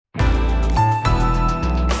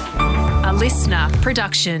listener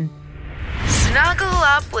production. Snuggle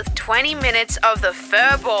up with 20 minutes of the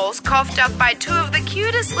fur balls coughed up by two of the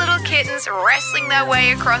cutest little kittens wrestling their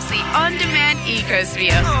way across the on-demand ecosphere.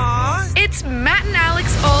 Aww. It's Matt and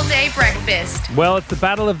Alex all-day breakfast. Well, it's the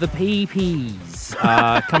battle of the PPs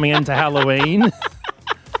coming into Halloween.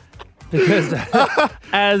 Because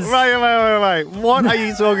as... Wait. What are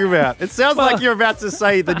you talking about? It sounds like you're about to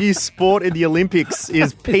say the new sport in the Olympics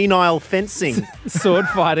is penile fencing. Sword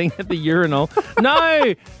fighting at the urinal.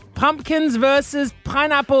 No! Pumpkins versus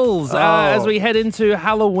pineapples as we head into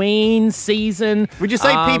Halloween season. Would you say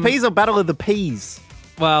PPs or battle of the peas?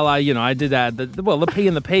 Well, I did add the P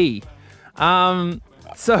and the P.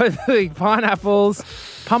 So the pineapples,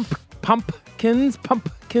 pumpkins.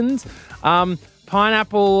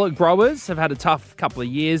 Pineapple growers have had a tough couple of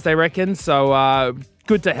years, they reckon. So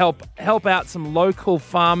good to help out some local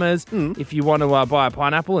farmers if you want to buy a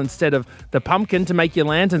pineapple instead of the pumpkin to make your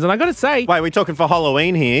lanterns. And I got to say... Wait, we're talking for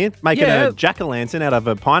Halloween here, making a jack-o'-lantern out of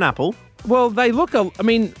a pineapple. Well, they look...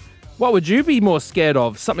 what would you be more scared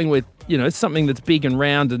of? Something with, something that's big and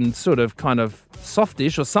round and sort of kind of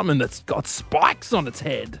softish, or something that's got spikes on its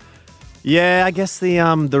head? Yeah, I guess the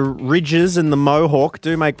ridges and the mohawk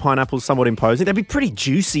do make pineapples somewhat imposing. They'd be pretty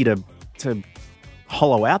juicy to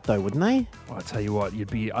hollow out, though, wouldn't they? Well, I tell you what,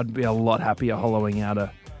 I'd be a lot happier hollowing out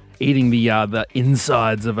eating the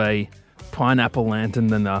insides of a pineapple lantern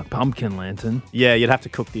than a pumpkin lantern. Yeah, you'd have to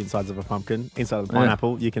cook the insides of a pumpkin. Inside of the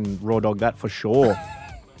pineapple, you can raw dog that for sure.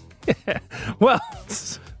 Yeah. Well,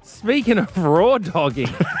 speaking of raw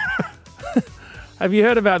dogging. Have you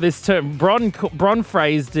heard about this term? Bron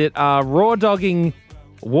phrased it raw dogging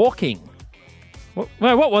walking.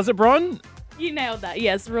 What was it, Bron? You nailed that.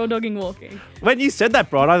 Yes, raw dogging walking. When you said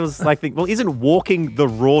that, Bron, I was like, well, isn't walking the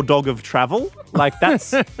raw dog of travel? Like,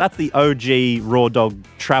 that's the OG raw dog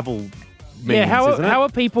travel means, isn't it? How are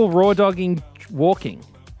people raw dogging walking?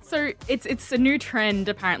 So it's a new trend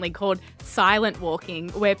apparently called silent walking,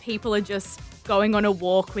 where people are just going on a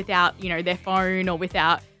walk without, their phone or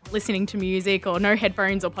without listening to music or no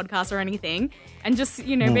headphones or podcasts or anything, and just,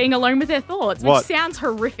 being alone with their thoughts, which sounds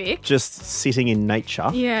horrific. Just sitting in nature.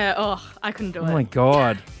 Yeah, I couldn't do it. Oh my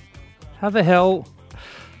God. How the hell...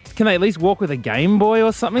 Can they at least walk with a Game Boy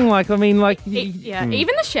or something? Even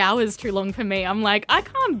the shower's too long for me. I'm like, I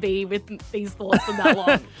can't be with these thoughts for that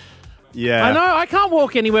long. Yeah. I know, I can't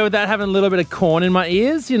walk anywhere without having a little bit of corn in my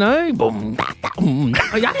ears, Boom.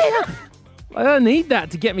 I don't need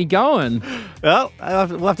that to get me going. Well,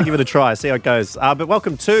 we'll have to give it a try, see how it goes. But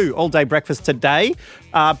welcome to All Day Breakfast today.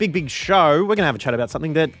 Big show. We're going to have a chat about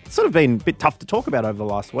something that sort of been a bit tough to talk about over the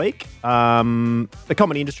last week. The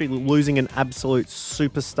comedy industry losing an absolute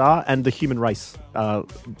superstar, and the human race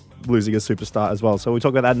losing a superstar as well. So we'll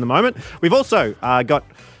talk about that in a moment. We've also got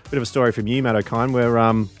a bit of a story from you, Matt O'Kine,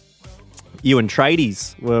 where you and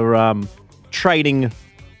tradies were trading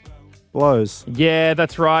blows. Yeah,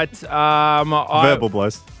 that's right. Verbal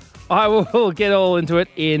blows. I will get all into it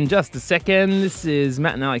in just a second. This is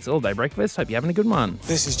Matt and Alex All Day Breakfast. Hope you're having a good one.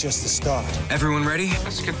 This is just the start. Everyone ready?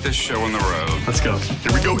 Let's get this show on the road. Let's go.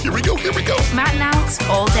 Here we go. Matt and Alex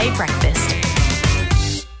All Day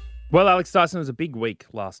Breakfast. Well, Alex Dyson, was a big week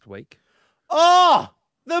last week. Oh,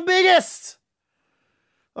 the biggest.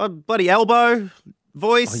 Oh, bloody elbow,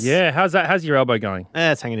 voice. Oh, yeah, how's your elbow going?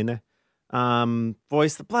 It's hanging in there.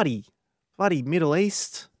 Voice, the bloody Middle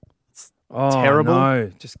East. It's terrible. No,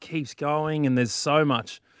 it just keeps going, and there's so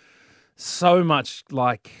much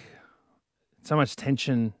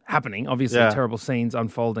tension happening. Obviously, terrible scenes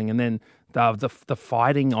unfolding, and then the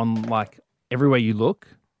fighting on everywhere you look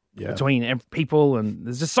between people, and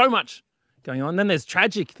there's just so much going on. And then there's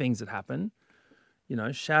tragic things that happen.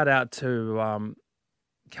 Shout out to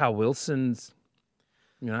Carl Wilson's,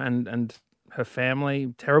 and her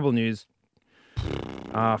family. Terrible news.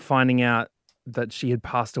 Finding out that she had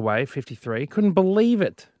passed away, 53. Couldn't believe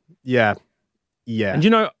it. Yeah.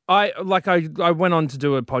 And I went on to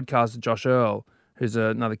do a podcast with Josh Earl, who's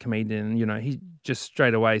another comedian. He just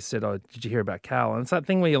straight away said, "Oh, did you hear about Cal?" And it's that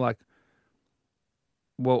thing where you're like,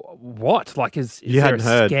 "Well, what? Is there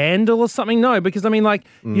a scandal or something?" No, because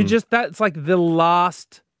you just that's the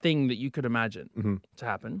last thing that you could imagine to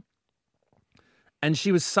happen. And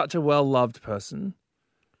she was such a well-loved person,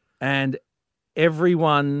 and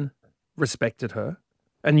everyone respected her.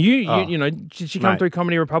 And did she come through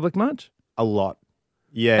Comedy Republic much? A lot.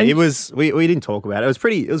 Yeah, and it was. We didn't talk about it.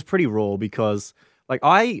 It was pretty raw because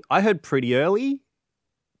I heard pretty early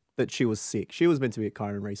that she was sick. She was meant to be at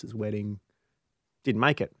Kyron Reese's wedding, didn't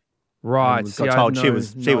make it. Right. Got told she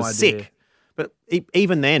was sick. But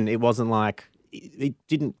even then, it wasn't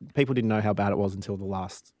people didn't know how bad it was until the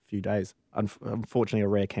last few days. Unfortunately, a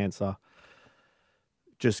rare cancer.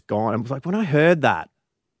 just gone. And like when I heard that,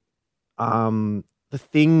 the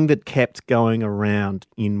thing that kept going around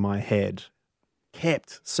in my head,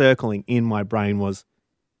 kept circling in my brain was,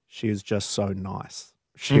 she was just so nice.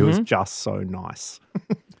 She was just so nice.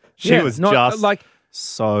 She was just like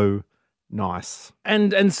so nice.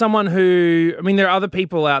 And someone who, I mean, there are other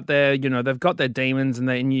people out there, you know, they've got their demons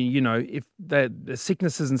and you know, if their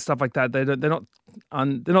sicknesses and stuff like that, they're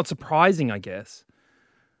not surprising, I guess.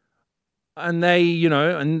 And they, you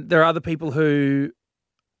know, and there are other people who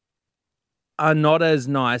are not as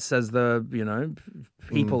nice as the, you know,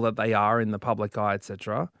 people that they are in the public eye,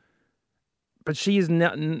 etc. But she is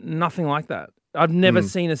nothing like that. I've never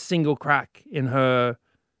seen a single crack in her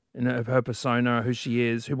persona, who she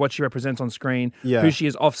is, what she represents on screen, who she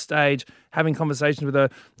is off stage, having conversations with her.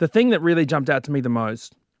 The thing that really jumped out to me the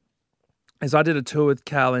most is I did a tour with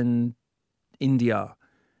Cal in India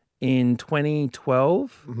in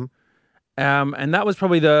 2012. And that was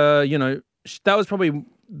probably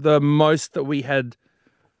the most that we had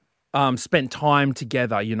spent time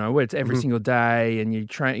together, you know, where it's every single day and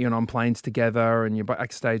you're on planes together and you're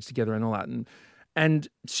backstage together and all that. And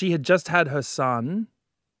she had just had her son,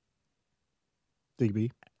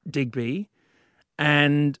 Digby,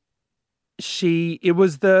 and it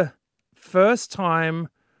was the first time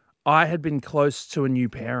I had been close to a new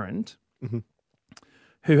parent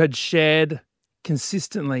who had shared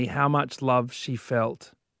consistently how much love she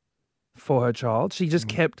felt for her child. She just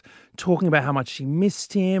kept talking about how much she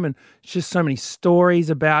missed him and just so many stories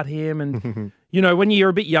about him. And, you know, when you're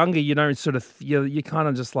a bit younger, you know, sort of, you're kind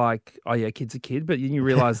of just like, oh yeah, kid's a kid. But you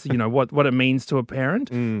realize, you know, what it means to a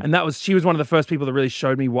parent. And she was one of the first people that really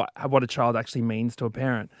showed me what a child actually means to a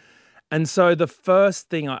parent. And so the first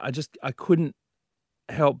thing I couldn't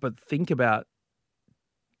help but think about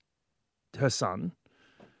her son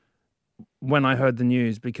when I heard the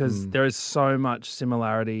news, because there is so much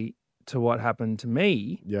similarity to what happened to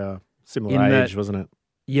me. Yeah. Similar age, wasn't it?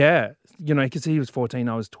 Yeah. You know, because he was 14,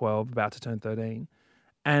 I was 12, about to turn 13.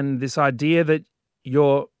 And this idea that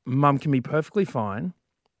your mum can be perfectly fine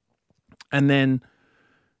and then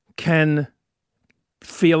can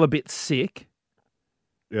feel a bit sick.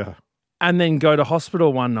 Yeah. And then go to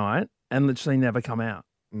hospital one night and literally never come out.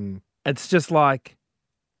 It's just like,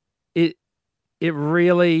 it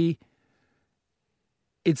really,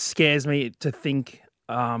 it scares me to think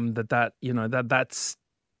that you know, that's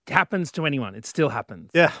happens to anyone. It still happens.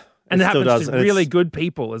 Yeah. And it happens to really good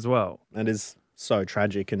people as well. And is so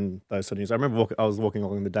tragic in those sort of news. I remember I was walking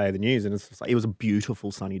along the day of the news and it's just like, it was a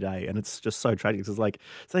beautiful sunny day and it's just so tragic. It's like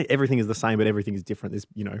everything is the same, but everything is different. This,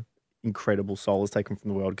 you know, incredible soul is taken from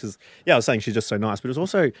the world. Because, I was saying she's just so nice, but it was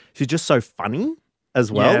also, she's just so funny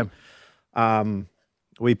as well. Yeah.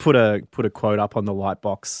 We put a quote up on the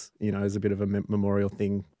Lightbox, you know, as a bit of a memorial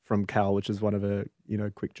thing from Cal, which is one of her, you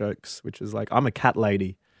know, quick jokes, which is like, I'm a cat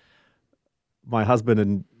lady. My husband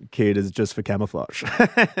and kid is just for camouflage.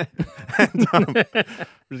 And,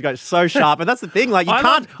 just goes so sharp. And that's the thing. Like,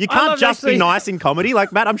 you can't just be nice in comedy.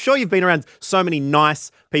 Like, Matt, I'm sure you've been around so many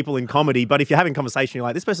nice people in comedy, but if you're having a conversation, you're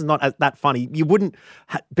like, this person's not that funny, you wouldn't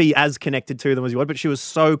be as connected to them as you would. But she was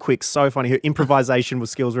so quick, so funny. Her improvisation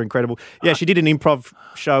skills were incredible. Yeah, she did an improv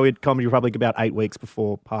show at Comedy Republic about 8 weeks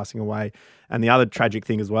before passing away. And the other tragic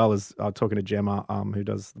thing as well is talking to Gemma, who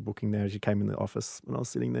does the booking there. She came in the office when I was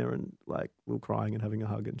sitting there and like we were crying and having a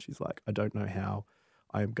hug. And she's like, I don't know how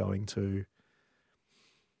I'm going to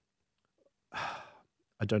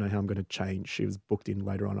change. She was booked in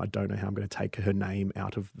later on. I don't know how I'm going to take her name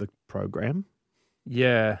out of the program.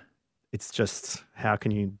 Yeah. It's just, how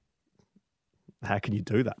can you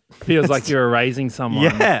do that? Feels like you're erasing someone.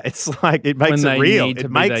 Yeah. It's like, it makes it real.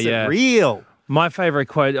 It makes it real. My favorite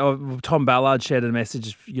quote, Tom Ballard shared a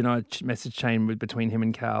message, you know, message chain between him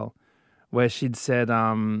and Cal, where she'd said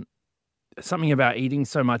something about eating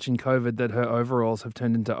so much in COVID that her overalls have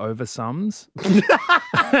turned into oversums.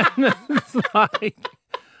 And it's like,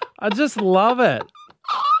 I just love it.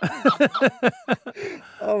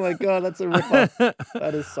 Oh my God, that's a rip-off.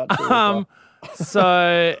 That is such a rip-off.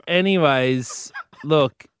 So anyways,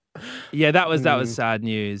 look, yeah, that was sad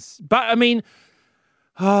news. But I mean,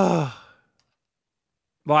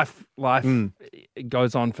 life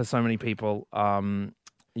goes on for so many people,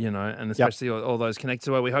 you know, and especially all those connected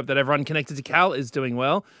to her. We hope that everyone connected to Cal is doing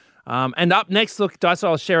well. And up next, look, Dice,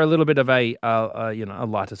 I'll share a little bit of a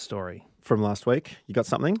lighter story. From last week? You got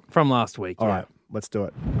something? From last week, All right, let's do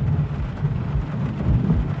it.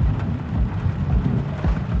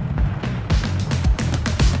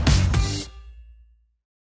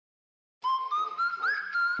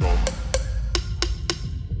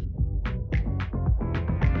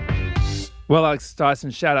 Well, Alex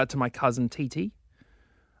Dyson, shout out to my cousin TT,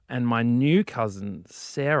 and my new cousin,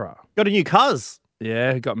 Sarah. Got a new cuz.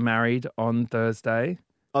 Yeah, who got married on Thursday.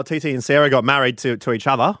 Oh, TT and Sarah got married to each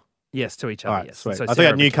other. Yes, to each All other, right, yes. sweet. So I thought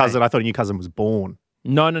Sarah a new became- cousin. I thought a new cousin was born.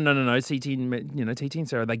 No. TT and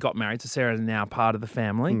Sarah, they got married. So Sarah's now part of the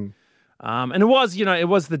family. And it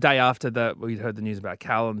was the day after that we'd heard the news about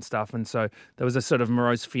Cal and stuff. And so there was a sort of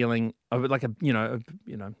morose feeling of like a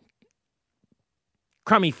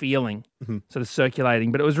crummy feeling sort of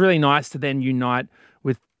circulating. But it was really nice to then unite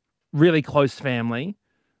with really close family,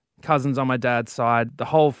 cousins on my dad's side, the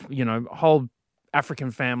whole African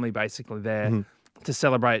family basically there to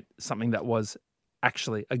celebrate something that was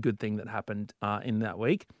actually a good thing that happened in that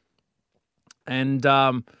week. And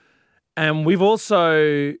we've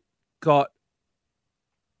also got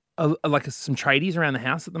some tradies around the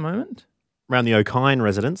house at the moment. Around the O'Kine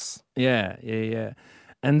residence. Yeah.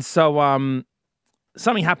 And so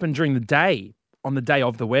something happened during the day, on the day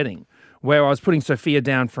of the wedding, where I was putting Sophia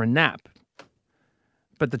down for a nap.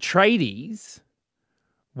 But the tradies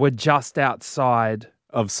were just outside.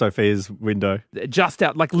 Of Sophia's window. Just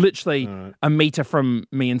out, like literally a metre from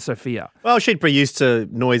me and Sophia. Well, she'd be used to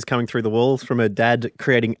noise coming through the walls from her dad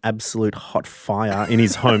creating absolute hot fire in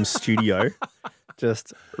his home studio.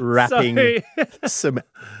 Just rapping some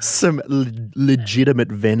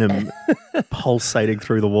legitimate venom pulsating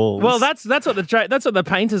through the walls. Well, that's what the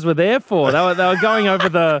painters were there for. They were going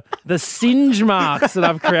over the singe marks that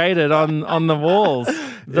I've created on the walls,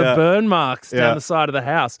 the burn marks down the side of the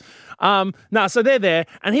house. So they're there.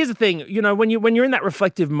 And here's the thing, when you're in that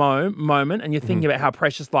reflective moment and you're thinking about how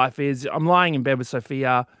precious life is, I'm lying in bed with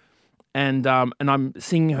Sophia and I'm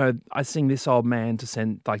singing her. I sing This Old Man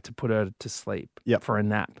to put her to sleep for a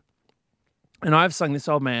nap. And I've sung This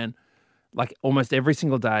Old Man like almost every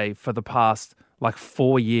single day for the past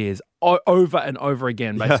 4 years, over and over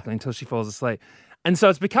again, basically until she falls asleep. And so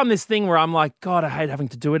it's become this thing where I'm like, God, I hate having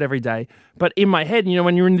to do it every day. But in my head,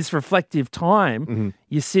 when you're in this reflective time,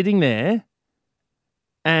 you're sitting there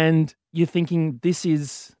and you're thinking, this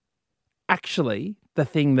is actually the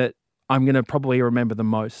thing that I'm going to probably remember the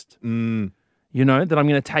most. That I'm going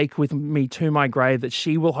to take with me to my grave, that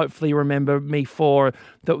she will hopefully remember me for.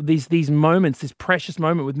 That these moments, this precious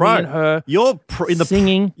moment with me and her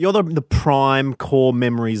singing. You're the prime core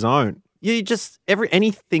memory zone. You just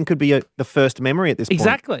anything could be the first memory at this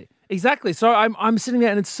point. Exactly. So I'm sitting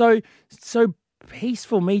there and it's so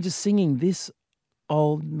peaceful. Me just singing This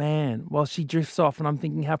Old Man while she drifts off, and I'm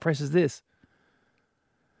thinking, how precious is this?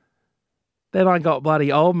 Then I got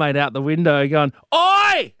bloody old mate out the window going,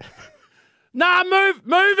 "Oi! Nah, move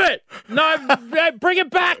it! No, bring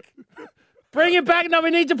it back! Bring it back! No,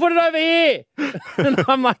 we need to put it over here." And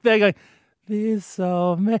I'm like there going, "This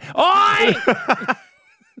old man, oi!"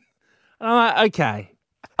 And I'm like, okay,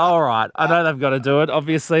 all right. I know they've got to do it.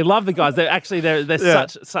 Obviously, love the guys. They're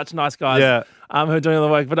such nice guys. Yeah. Who are doing all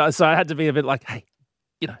the work. But so I had to be a bit like, hey,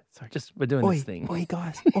 sorry, just we're doing this thing. Oi,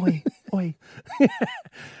 guys, oi.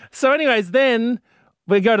 So, anyways, then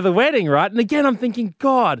we go to the wedding, right? And again, I'm thinking,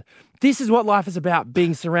 God, this is what life is about: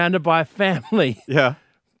 being surrounded by family,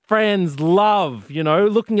 friends, love.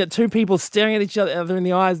 Looking at two people staring at each other in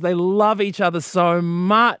the eyes. They love each other so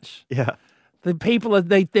much. Yeah. The people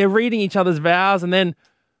they're reading each other's vows, and then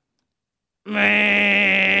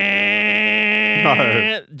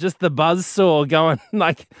just the buzzsaw going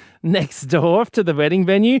like next door to the wedding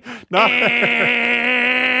venue. No.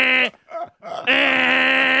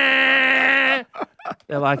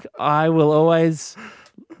 They're like, I will always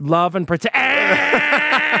love and protect.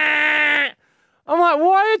 I'm like,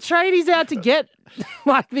 why are tradies out to get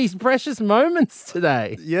like these precious moments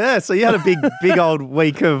today? Yeah, so you had a big old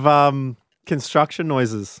week of construction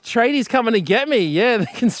noises. Tradies coming to get me. Yeah, the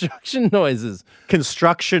construction noises.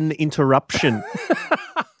 Construction interruption.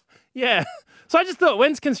 Yeah. So I just thought,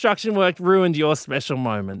 when's construction work ruined your special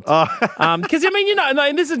moment? Because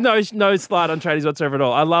and this is no slight on tradies whatsoever at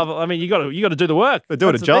all. I love it. I mean, you got to do the work. They're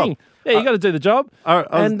doing That's a the job. thing. Yeah, you got to do the job. I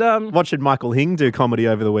was watching Michael Hing do comedy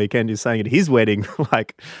over the weekend. He's saying at his wedding,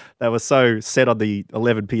 like they were so set on the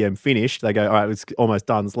 11 p.m. finish. They go, all right, it's almost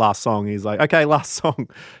done. It's last song. He's like, okay, last song.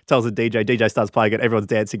 Tells the DJ. DJ starts playing it. Everyone's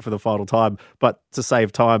dancing for the final time. But to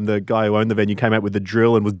save time, the guy who owned the venue came out with the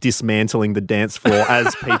drill and was dismantling the dance floor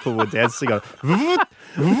as people were dancing. Going,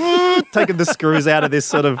 taking the screws out of this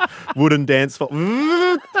sort of wooden dance floor.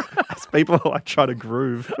 As people are like trying to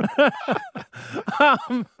groove.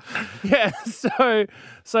 Yeah,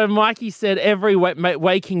 so Mikey said every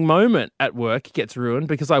waking moment at work gets ruined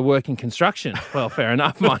because I work in construction. Well, fair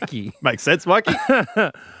enough, Mikey. Makes sense, Mikey.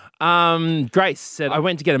 Grace said I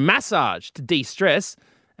went to get a massage to de-stress,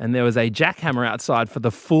 and there was a jackhammer outside for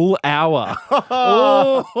the full hour.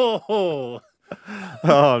 Oh,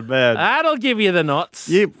 Oh, man. That'll give you the knots.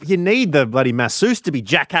 You need the bloody masseuse to be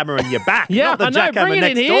jackhammering your back, Yeah, not the I know. jackhammer Bring it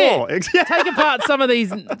next in here. door. Take apart some of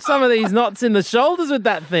these knots in the shoulders with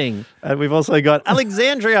that thing. And we've also got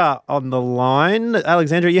Alexandria on the line.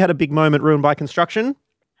 Alexandria, you had a big moment ruined by construction.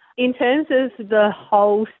 In terms of the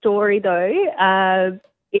whole story, though,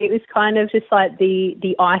 it was kind of just like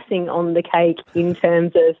the icing on the cake in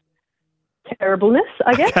terms of terribleness,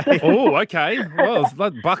 I guess. Oh, okay. Well,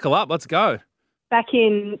 buckle up. Let's go. Back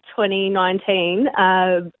in 2019,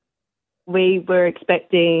 we were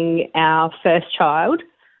expecting our first child,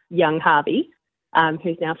 young Harvey,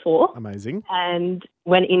 who's now 4. Amazing. And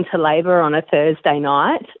went into labour on a Thursday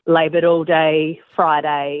night, laboured all day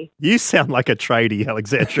Friday. You sound like a tradie,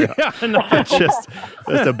 Alexandria. Yeah, I know. just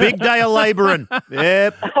a big day of labouring.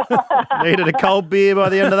 Yep. Needed a cold beer by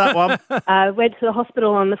the end of that one. Went to the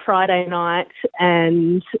hospital on the Friday night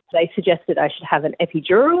and they suggested I should have an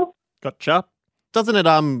epidural. Gotcha. Doesn't it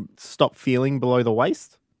stop feeling below the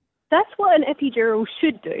waist? That's what an epidural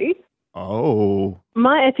should do. Oh.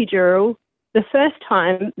 My epidural, the first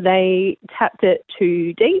time they tapped it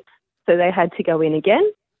too deep, so they had to go in again.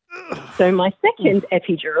 So my second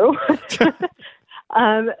epidural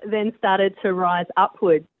then started to rise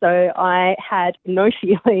upwards. So I had no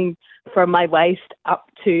feeling from my waist up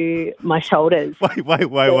to my shoulders. Wait.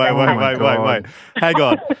 God. Hang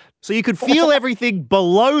on. So you could feel everything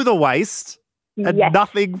below the waist and Yes.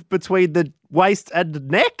 nothing between the waist and the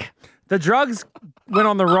neck? The drugs went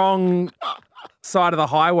on the wrong side of the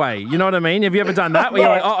highway. You know what I mean? Have you ever done that? Where you're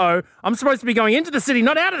like, uh-oh, I'm supposed to be going into the city,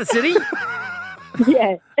 not out of the city.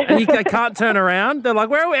 Yeah. And they can't turn around. They're like,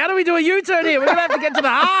 where are we? How do we do a U-turn here? We're going to have to get to the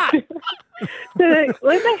heart. So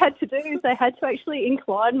what they had to do is they had to actually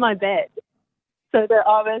incline my bed so that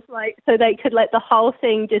I was like, so they could let the whole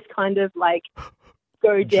thing just kind of like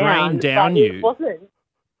go down. Drain down but you. It wasn't.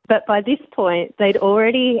 But by this point, they'd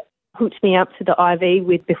already hooked me up to the IV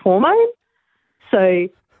with the hormone. So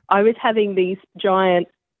I was having these giant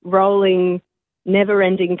rolling,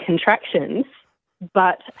 never-ending contractions,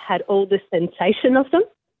 but had all the sensation of them.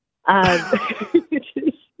 Which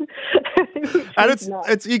And is nuts.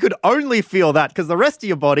 it's you could only feel that because the rest of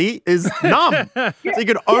your body is numb. So you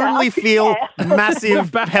could only feel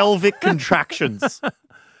massive pelvic contractions.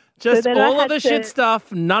 Just then I all of had the shit to-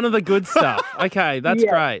 stuff, none of the good stuff. Okay, that's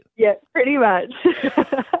Yeah. great. Yeah, pretty much.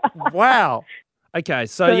 Wow. Okay,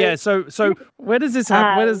 so where does this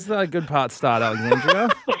happen? Where does the good part start, Alexandria?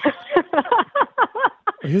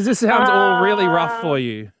 Because this sounds all really rough for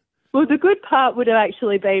you. Well, the good part would have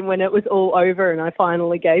actually been when it was all over and I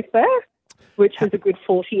finally gave birth, which was a good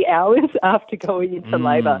 40 hours after going into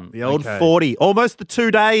labour. The old Okay. 40. Almost the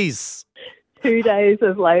 2 days. 2 days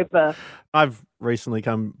of labour. I've recently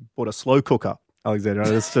bought a slow cooker, Alexandra.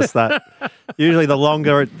 It's just that usually the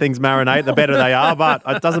longer things marinate, the better they are, but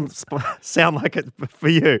it doesn't sound like it for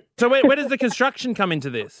you. So where does the construction come into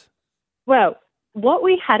this? Well, what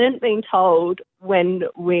we hadn't been told when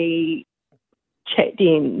we checked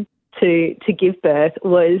in to give birth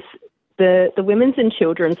was the Women's and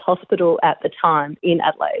Children's Hospital at the time in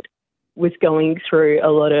Adelaide was going through a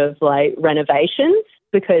lot of like renovations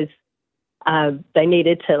because they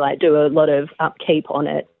needed to like do a lot of upkeep on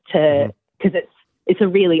it because it's a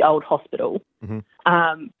really old hospital.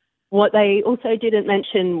 Mm-hmm. What they also didn't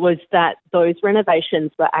mention was that those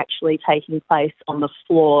renovations were actually taking place on the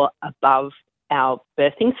floor above our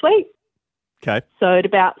birthing suite. Okay. So at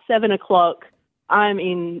about 7 o'clock, I'm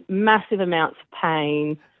in massive amounts of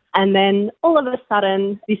pain. And then all of a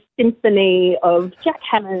sudden, this symphony of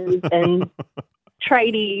jackhammers and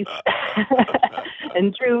tradies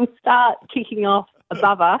and drills start kicking off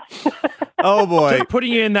above us. Oh, boy. Just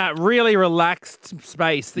putting you in that really relaxed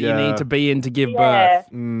space that you Yeah. need to be in to give Yeah.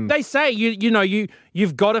 birth. They say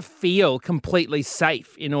you've got to feel completely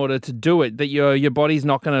safe in order to do it. That your body's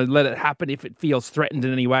not going to let it happen if it feels threatened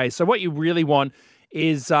in any way. So what you really want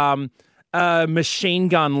is machine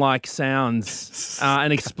gun like sounds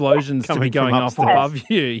and explosions to be Coming from going off upstairs. above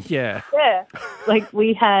you. Yeah. Yeah. Like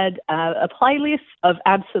we had a playlist of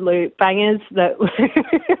absolute bangers that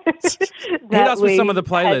Hit us with some of the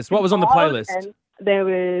playlists. What was on the playlist? And there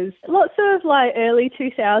was lots of like early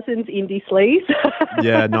 2000s indie sleaze.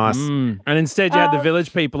 Yeah, nice. And instead you had the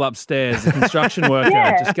village people upstairs, the construction worker,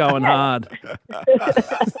 just going hard.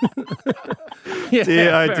 Yeah, Dear,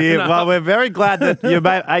 oh fair dear. enough. Well, we're very glad that you're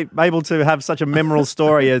able to have such a memorable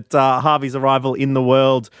story at Harvey's arrival in the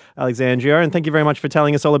world, Alexandria. And thank you very much for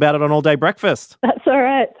telling us all about it on All Day Breakfast. That's all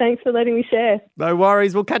right. Thanks for letting me share. No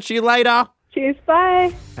worries. We'll catch you later. Cheers,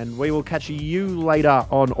 bye. And we will catch you later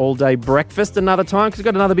on All Day Breakfast another time because we've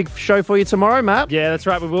got another big show for you tomorrow, Matt. Yeah, that's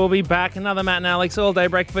right. We will be back. Another Matt and Alex All Day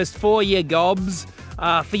Breakfast for your gobs,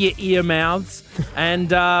 for your ear mouths.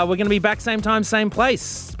 And we're going to be back same time, same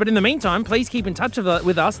place. But in the meantime, please keep in touch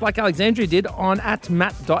with us like Alexandria did on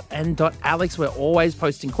 @matt.and.alex. We're always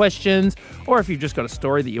posting questions or if you've just got a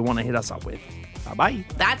story that you want to hit us up with. Bye-bye.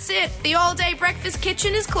 That's it. The All Day Breakfast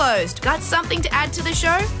Kitchen is closed. Got something to add to the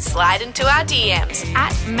show? Slide into our DMs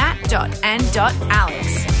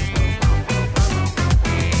 @matt.and.alex.